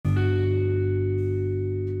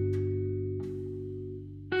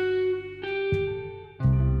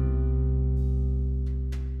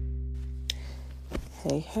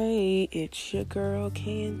Hey, it's your girl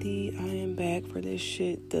Candy. I am back for this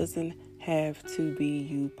Shit Doesn't Have to Be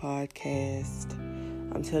You podcast.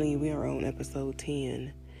 I'm telling you, we are on episode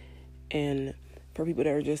 10. And for people that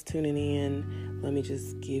are just tuning in, let me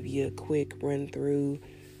just give you a quick run through.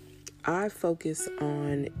 I focus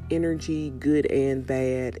on energy, good and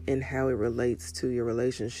bad, and how it relates to your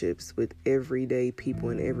relationships with everyday people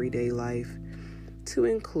in everyday life, to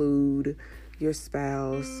include your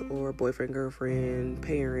spouse or boyfriend, girlfriend,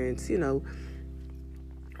 parents,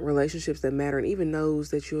 relationships that matter, and even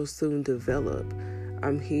those that you'll soon develop.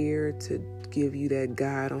 I'm here to give you that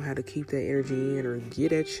guide on how to keep that energy in or get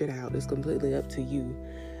that shit out. It's completely up to you.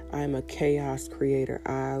 I'm a chaos creator.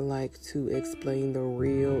 I like to explain the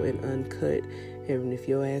real and uncut. And if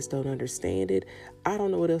your ass don't understand it, I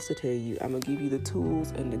don't know what else to tell you. I'm going to give you the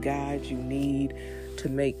tools and the guides you need to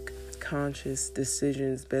make conscious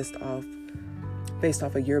decisions based off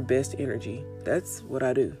of your best energy. That's what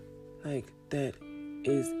I do. That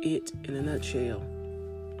is it in a nutshell.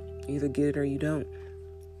 Either get it or you don't.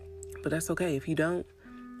 But that's okay. If you don't,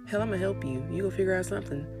 hell, I'm going to help you. You go figure out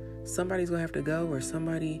something. Somebody's going to have to go, or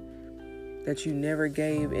somebody that you never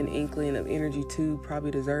gave an inkling of energy to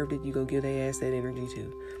probably deserved it. You go give their ass that energy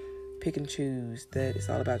to. Pick and choose. That it's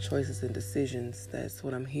all about choices and decisions. That's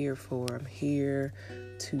what I'm here for. I'm here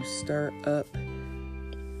to stir up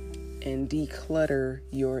and declutter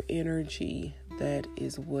your energy. That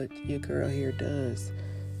is what your girl here does.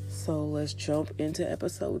 So let's jump into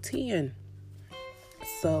episode 10.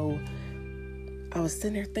 So I was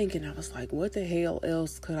sitting there thinking, I was like, what the hell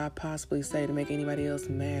else could I possibly say to make anybody else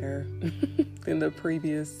matter than the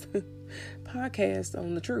previous podcast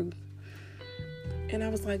on the truth? And I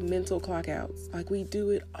was like, mental clock outs. Like, we do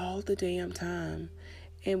it all the damn time.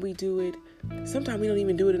 And we do it, sometimes we don't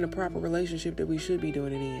even do it in a proper relationship that we should be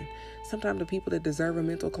doing it in. Sometimes the people that deserve a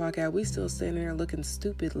mental clock out, we still sitting there looking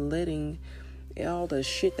stupid, letting all the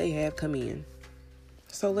shit they have come in.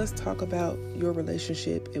 So let's talk about your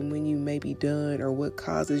relationship and when you may be done, or what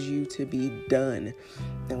causes you to be done.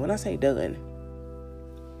 Now, when I say done,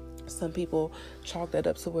 some people chalk that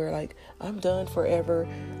up to where, like, I'm done forever.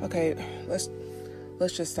 Okay, let's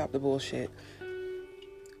just stop the bullshit.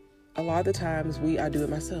 A lot of the times I do it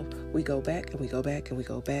myself. We go back and we go back and we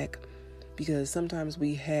go back because sometimes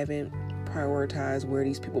we haven't prioritized where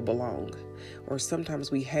these people belong. Or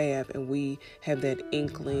sometimes we have, and we have that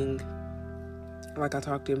inkling, like I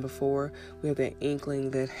talked in before, we have that inkling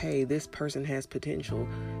that, hey, this person has potential.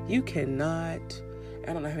 You cannot,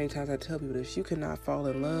 I don't know how many times I tell people this, you cannot fall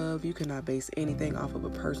in love. You cannot base anything off of a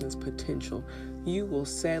person's potential. You will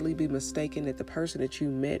sadly be mistaken that the person that you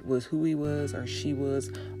met was who he was or she was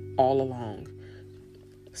all along.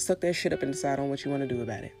 Suck that shit up and decide on what you want to do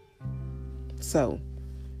about it. So,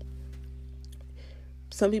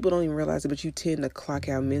 some people don't even realize it, but you tend to clock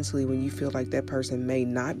out mentally when you feel like that person may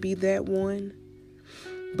not be that one.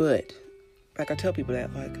 But, like I tell people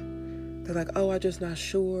that, like, they're like, oh, I'm just not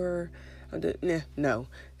sure. No.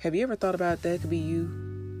 Have you ever thought about that could be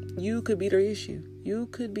you? You could be the issue. You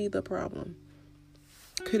could be the problem.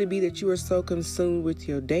 Could it be that you are so consumed with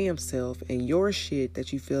your damn self and your shit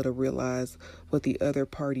that you fail to realize what the other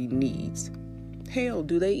party needs? Hell,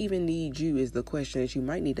 do they even need you is the question that you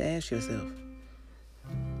might need to ask yourself.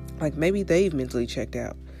 Like, maybe they've mentally checked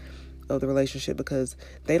out of the relationship because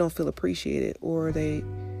they don't feel appreciated, or they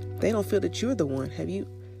don't feel that you're the one. Have you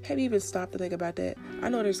even stopped to think about that? I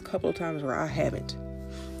know there's a couple of times where I haven't.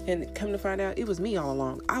 And come to find out, it was me all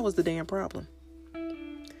along. I was the damn problem.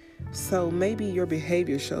 So maybe your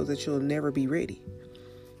behavior shows that you'll never be ready.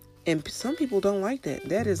 And some people don't like that.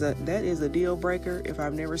 That is a deal breaker. If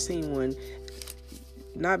I've never seen one,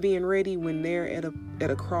 not being ready when they're at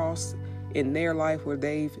a cross in their life where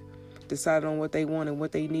they've decided on what they want and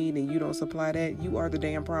what they need, and you don't supply that, you are the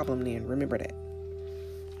damn problem then. Remember that.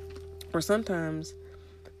 Or sometimes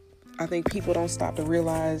I think people don't stop to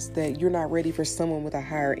realize that you're not ready for someone with a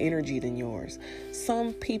higher energy than yours.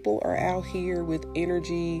 Some people are out here with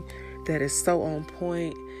energy that is so on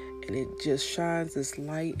point, and it just shines this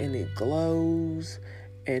light and it glows,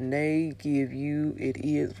 and they give you, it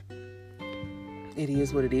is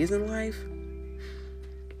what it is in life.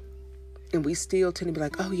 And we still tend to be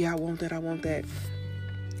like, oh yeah, I want that.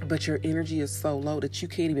 But your energy is so low that you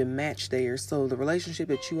can't even match theirs. So the relationship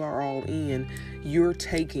that you are all in, you're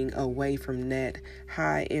taking away from that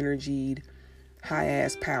high energied, high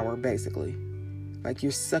ass power, basically. Like,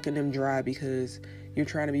 you're sucking them dry because you're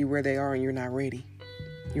trying to be where they are and you're not ready.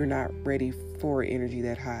 You're not ready for energy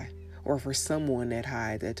that high, or for someone that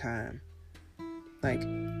high at that time. Like,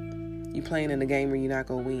 you playing in a game where you're not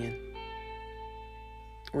going to win.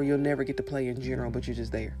 Or you'll never get to play in general, but you're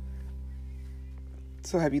just there.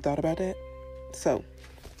 So have you thought about that? So,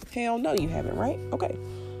 hell no, you haven't, right? Okay.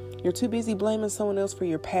 You're too busy blaming someone else for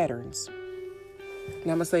your patterns.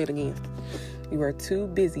 Now I'm going to say it again. You are too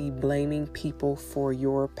busy blaming people for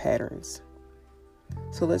your patterns.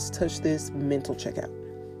 So let's touch this mental checkout.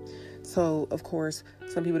 So, of course,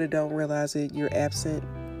 some people that don't realize it, you're absent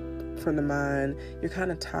from the mind. You're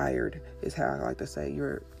kind of tired, is how I like to say.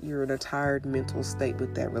 You're in a tired mental state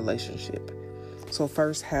with that relationship. So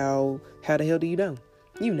first, how the hell do you know?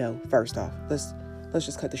 You know, first off. Let's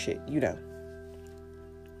just cut the shit. You know.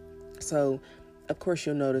 So, of course,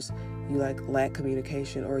 you'll notice you lack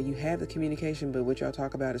communication, or you have the communication, but what y'all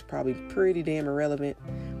talk about is probably pretty damn irrelevant.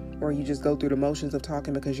 Or you just go through the motions of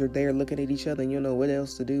talking because you're there looking at each other and you don't know what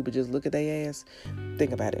else to do but just look at their ass.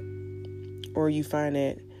 Think about it. Or you find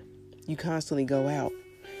that you constantly go out,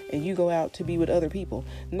 and you go out to be with other people,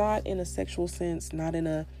 not in a sexual sense, not in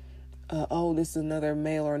a oh, this is another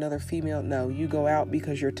male or another female. No, you go out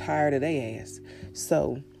because you're tired of their ass.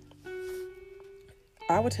 So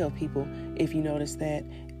I would tell people, if you notice that,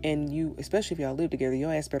 and you, especially if y'all live together,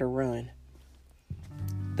 your ass better run.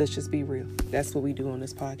 Let's just be real. That's what we do on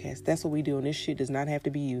this podcast. That's what we do. And this shit does not have to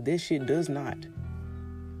be you. This shit does not.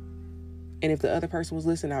 And if the other person was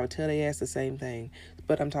listening, I would tell their ass the same thing.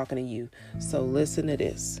 But I'm talking to you. So listen to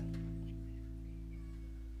this.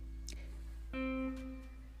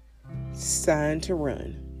 Sign to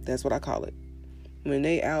run. That's what I call it. When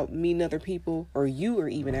they out meeting other people, or you are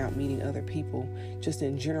even out meeting other people, just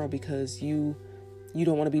in general, because you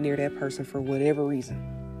don't want to be near that person for whatever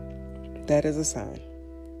reason. That is a sign.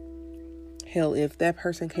 Hell, if that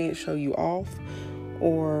person can't show you off,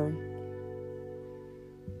 or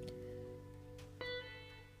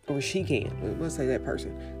she can, let's say that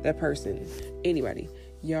person, anybody,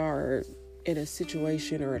 y'all are in a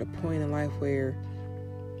situation or at a point in life where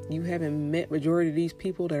you haven't met majority of these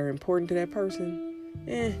people that are important to that person,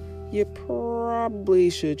 you probably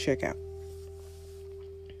should check out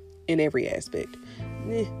in every aspect.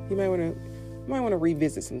 You might want to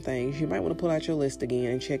revisit some things. You might want to pull out your list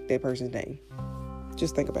again and check that person's name.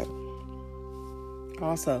 Just think about it.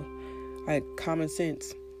 Also, common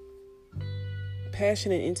sense.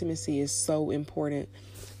 Passion and intimacy is so important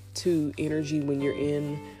to energy when you're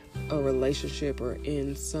in a relationship or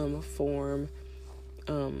in some form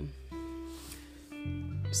of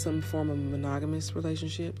monogamous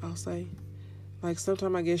relationship, I'll say. Like,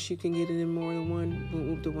 sometimes I guess you can get it in more than one,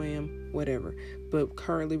 whoop the wham, whatever. But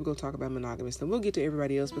currently, we're going to talk about monogamous. And we'll get to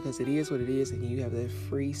everybody else because it is what it is, and you have the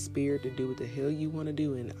free spirit to do what the hell you want to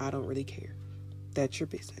do, and I don't really care. That's your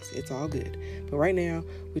business. It's all good. But right now,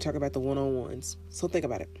 we talk about the one-on-ones. So think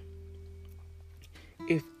about it.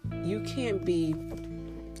 If you can't be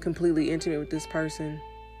completely intimate with this person,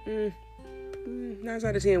 9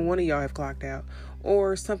 out of 10, one of y'all have clocked out,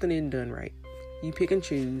 or something isn't done right. You pick and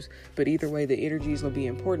choose, but either way, the energies will be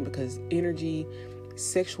important, because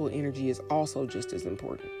sexual energy is also just as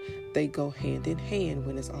important. They go hand in hand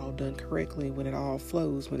when it's all done correctly, when it all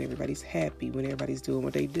flows, when everybody's happy, when everybody's doing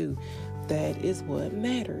what they do. That is what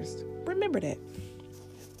matters. Remember that.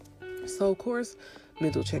 So, of course,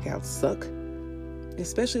 mental checkouts suck,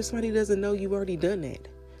 especially if somebody doesn't know you've already done that.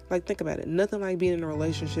 Like, think about it. Nothing like being in a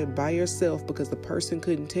relationship by yourself because the person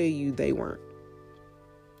couldn't tell you they weren't.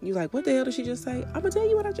 You like, what the hell did she just say? I'm going to tell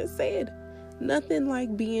you what I just said. Nothing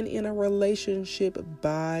like being in a relationship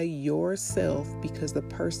by yourself because the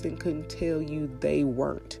person couldn't tell you they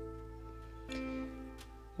weren't.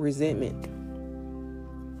 Resentment.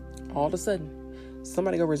 All of a sudden,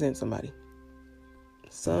 somebody go resent somebody.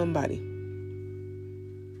 Somebody.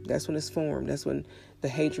 That's when it's formed. That's when the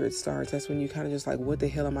hatred starts. That's when you kind of just like, what the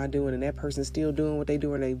hell am I doing? And that person's still doing what they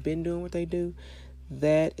do, and they've been doing what they do.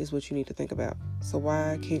 That is what you need to think about. So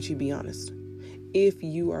why can't you be honest? If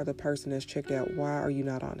you are the person that's checked out, why are you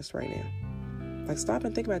not honest right now? Like, stop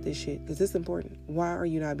and think about this shit, because it's important. Why are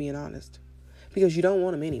you not being honest? Because you don't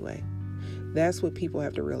want them anyway. That's what people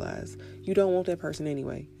have to realize. You don't want that person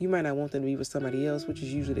anyway. You might not want them to be with somebody else, which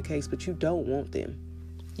is usually the case, but you don't want them.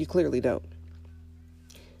 You clearly don't.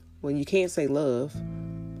 Well, you can't say love,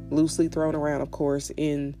 loosely thrown around, of course,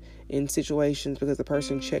 in situations because the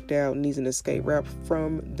person checked out and needs an escape route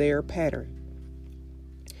from their pattern.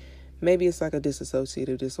 Maybe it's like a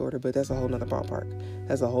dissociative disorder, but that's a whole nother ballpark.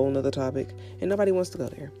 That's a whole nother topic, and nobody wants to go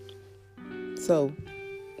there. So,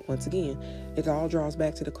 once again, it all draws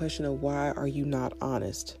back to the question of, why are you not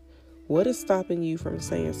honest? What is stopping you from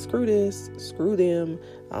saying, screw this, screw them,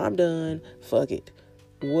 I'm done, fuck it?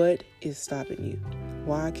 What is stopping you?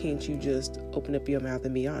 Why can't you just open up your mouth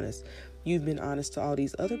and be honest? You've been honest to all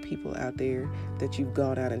these other people out there that you've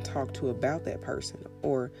gone out and talked to about that person,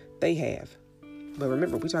 or they have. But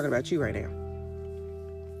remember, we're talking about you right now.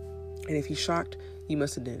 And if you're shocked, you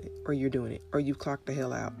must have done it, or you're doing it, or you've clocked the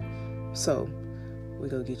hell out. So we're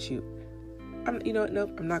going to get you. You know what?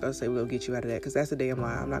 Nope. I'm not going to say we're going to get you out of that, because that's a damn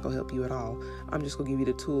lie. I'm not going to help you at all. I'm just going to give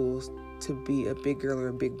you the tools to be a big girl or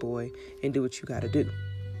a big boy and do what you got to do.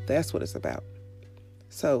 That's what it's about.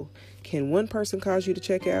 So, can one person cause you to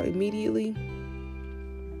check out immediately?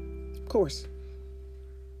 Of course.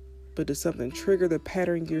 But does something trigger the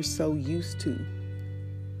pattern you're so used to?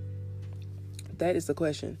 That is the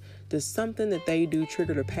question. Does something that they do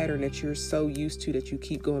trigger the pattern that you're so used to that you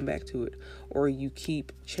keep going back to it, or you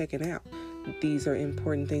keep checking out? These are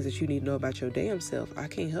important things that you need to know about your damn self. I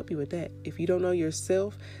can't help you with that. If you don't know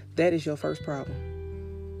yourself, that is your first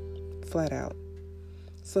problem. Flat out.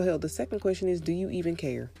 So hell, the second question is, do you even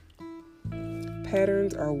care?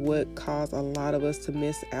 Patterns are what cause a lot of us to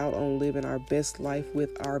miss out on living our best life with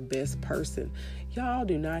our best person. Y'all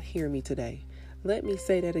do not hear me today. Let me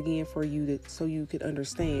say that again for you so you can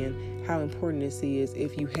understand how important this is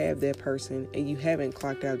if you have that person and you haven't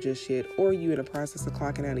clocked out just yet, or you're in the process of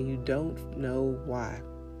clocking out and you don't know why.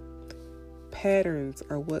 Patterns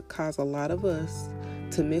are what cause a lot of us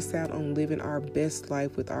to miss out on living our best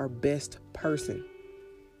life with our best person.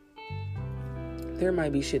 There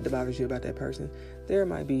might be shit that bothers you about that person. There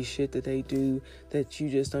might be shit that they do that you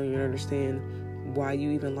just don't even understand why you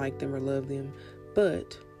even like them or love them.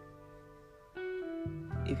 But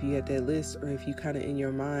if you have that list, or if you kind of in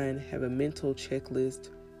your mind have a mental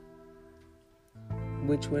checklist,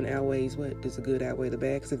 which one outweighs what? Does the good outweigh the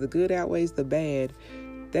bad? Because if the good outweighs the bad,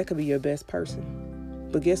 that could be your best person.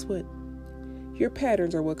 But guess what? Your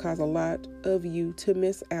patterns are what cause a lot of you to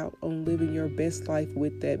miss out on living your best life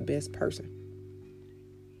with that best person.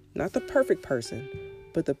 Not the perfect person,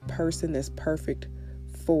 but the person that's perfect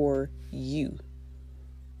for you.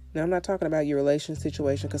 Now, I'm not talking about your relation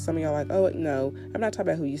situation, because some of y'all are like, oh, no, I'm not talking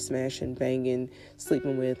about who you smashing, banging,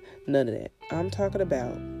 sleeping with, none of that. I'm talking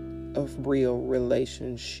about a real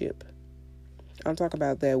relationship. I'm talking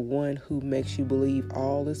about that one who makes you believe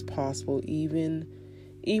all is possible, even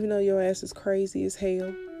though your ass is crazy as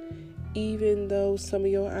hell, even though some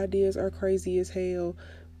of your ideas are crazy as hell,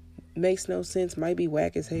 makes no sense, might be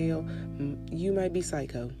whack as hell, you might be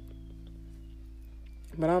psycho.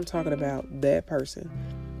 But I'm talking about that person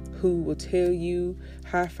who will tell you,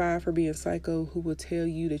 high five for being psycho, who will tell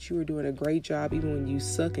you that you are doing a great job even when you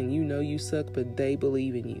suck and you know you suck, but they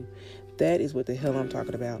believe in you. That is what the hell I'm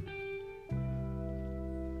talking about.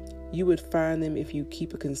 You would find them if you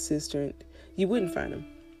keep a consistent, you wouldn't find them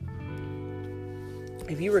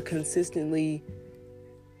if you were consistently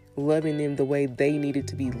loving them the way they needed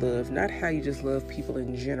to be loved, not how you just love people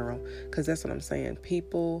in general, because that's what I'm saying.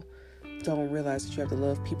 People don't realize that you have to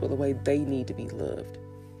love people the way they need to be loved.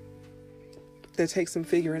 That takes some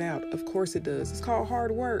figuring out. Of course it does. It's called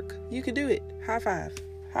hard work. You can do it. High five.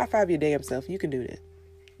 High five your damn self. You can do that.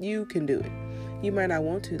 You can do it. You might not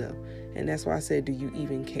want to, though. And that's why I said, do you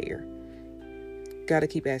even care? Got to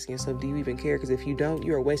keep asking yourself, do you even care? Because if you don't,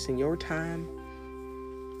 you're wasting your time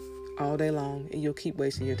all day long, and you'll keep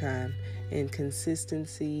wasting your time. And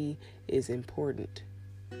consistency is important.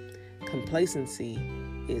 Complacency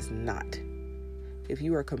is not. If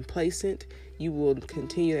you are complacent, you will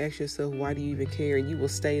continue to ask yourself, why do you even care? And you will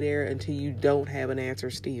stay there until you don't have an answer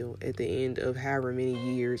still at the end of however many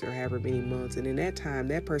years or however many months. And in that time,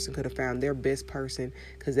 that person could have found their best person,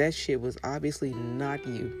 because that shit was obviously not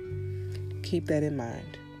you. Keep that in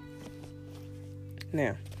mind.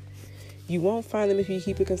 Now, you won't find them if you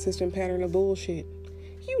keep a consistent pattern of bullshit.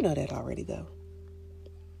 You know that already, though.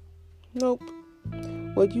 Nope.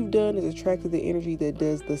 What you've done is attracted the energy that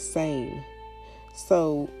does the same.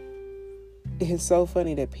 So it's so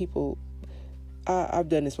funny that people, I've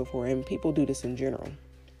done this before, and people do this in general.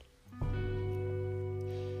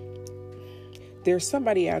 There's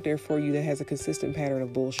somebody out there for you that has a consistent pattern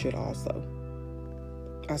of bullshit also.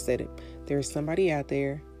 I said it. There's somebody out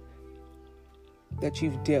there that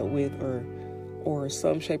you've dealt with or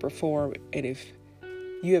some shape or form, and if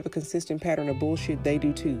you have a consistent pattern of bullshit, they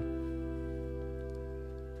do too.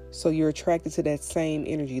 So you're attracted to that same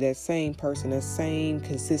energy, that same person, that same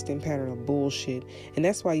consistent pattern of bullshit. And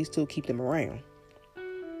that's why you still keep them around.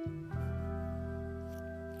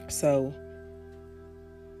 So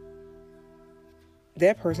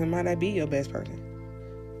that person might not be your best person.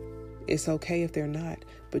 It's okay if they're not.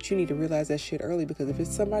 But you need to realize that shit early, because if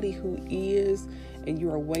it's somebody who is, and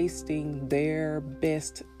you are wasting their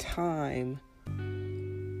best time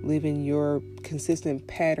living your consistent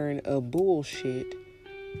pattern of bullshit,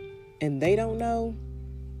 and they don't know,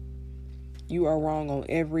 you are wrong on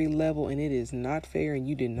every level, and it is not fair, and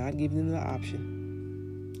you did not give them the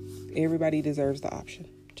option. Everybody deserves the option.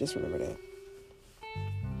 Just remember that.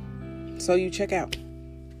 So you check out.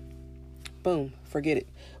 Boom. Forget it.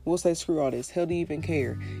 We'll say screw all this. Hell, do you even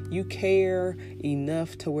care? You care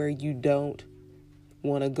enough to where you don't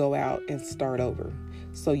want to go out and start over.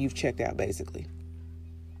 So you've checked out, basically.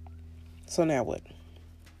 So now what?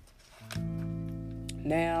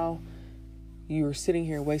 Now you're sitting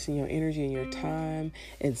here wasting your energy and your time,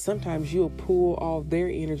 and sometimes you'll pull all their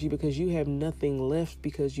energy because you have nothing left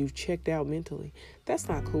because you've checked out mentally. That's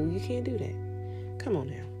not cool. You can't do that. Come on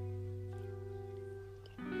now.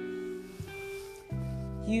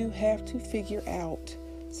 You have to figure out.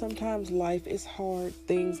 Sometimes life is hard.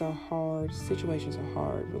 Things are hard. Situations are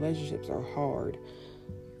hard. Relationships are hard.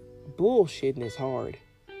 Bullshitting is hard.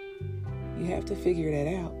 You have to figure that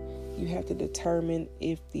out. You have to determine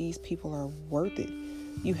if these people are worth it.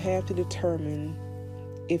 You have to determine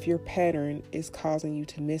if your pattern is causing you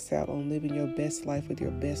to miss out on living your best life with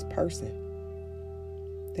your best person.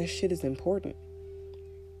 That shit is important.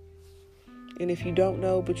 And if you don't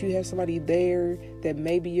know, but you have somebody there that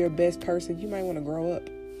may be your best person, you might want to grow up.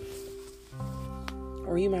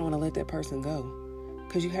 Or you might want to let that person go.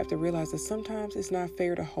 Because you have to realize that sometimes it's not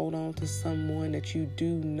fair to hold on to someone that you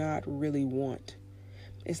do not really want.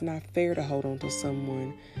 It's not fair to hold on to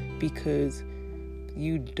someone because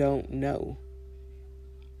you don't know.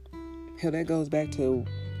 Hell, that goes back to,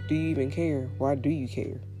 do you even care? Why do you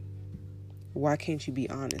care? Why can't you be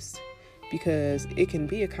honest? Because it can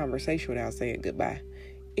be a conversation without saying goodbye.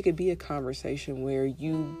 It could be a conversation where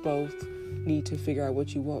you both need to figure out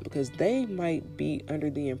what you want, because they might be under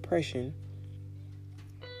the impression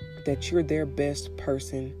that you're their best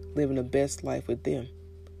person living the best life with them.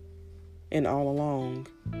 And all along,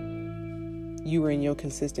 you were in your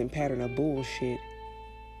consistent pattern of bullshit,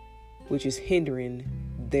 which is hindering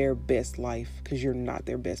their best life because you're not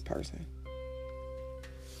their best person.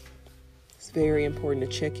 It's very important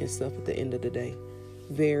to check yourself at the end of the day.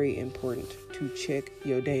 Very important to check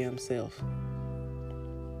your damn self.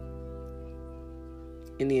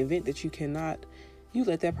 In the event that you cannot, you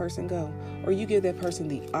let that person go. Or you give that person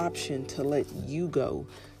the option to let you go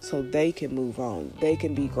so they can move on. They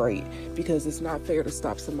can be great. Because it's not fair to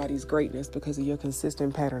stop somebody's greatness because of your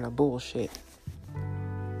consistent pattern of bullshit.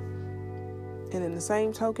 And in the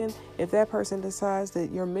same token, if that person decides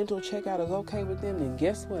that your mental checkout is okay with them, then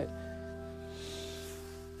guess what?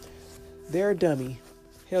 They're a dummy.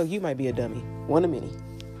 Hell, you might be a dummy. One of many.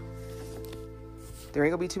 There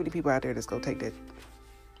ain't gonna be too many people out there that's gonna take that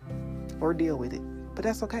or deal with it. But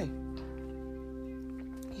that's okay.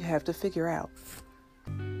 You have to figure out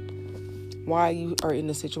why you are in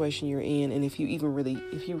the situation you're in, and if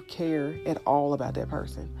you care at all about that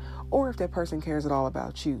person, or if that person cares at all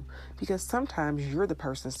about you. Because sometimes you're the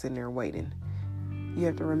person sitting there waiting. You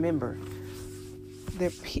have to remember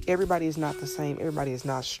that everybody is not the same. Everybody is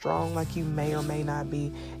not strong like you may or may not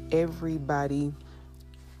be. Everybody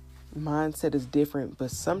mindset is different, but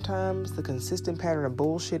sometimes the consistent pattern of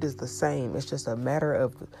bullshit is the same. It's just a matter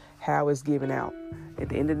of how it's given out. At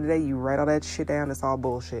the end of the day, you write all that shit down, it's all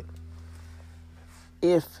bullshit.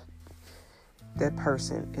 If that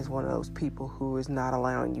person is one of those people who is not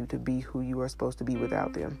allowing you to be who you are supposed to be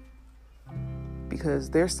without them. Because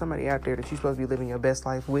there's somebody out there that you're supposed to be living your best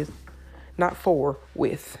life with, not for,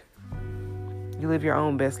 with. You live your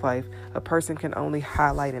own best life. A person can only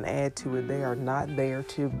highlight and add to it. They are not there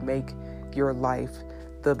to make your life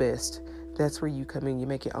the best. That's where you come in. You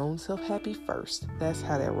make your own self happy first. That's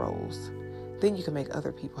how that rolls. Then you can make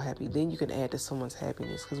other people happy. Then you can add to someone's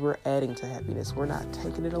happiness, because we're adding to happiness. We're not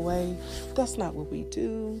taking it away. That's not what we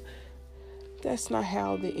do. That's not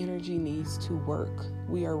how the energy needs to work.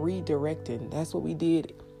 We are redirecting. That's what we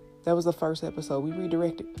did. That was the first episode. We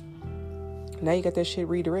redirected. Now you got that shit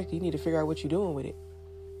redirected. You need to figure out what you're doing with it.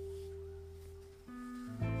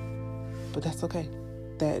 But that's okay.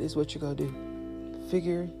 That is what you're going to do.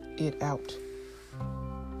 Figure it out.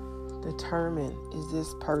 Determine, is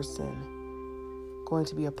this person going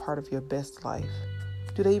to be a part of your best life?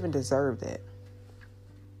 Do they even deserve that?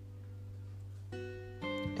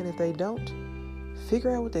 And if they don't,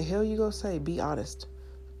 figure out what the hell you going to say. Be honest.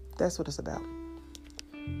 That's what it's about.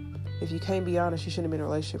 If you can't be honest, you shouldn't have been in a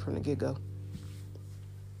relationship from the get-go.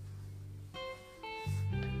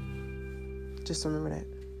 Just remember that.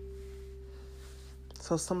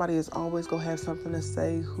 So somebody is always going to have something to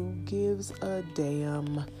say. Who gives a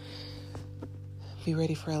damn? Be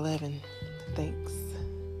ready for 11. Thanks.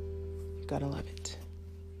 Gotta love it.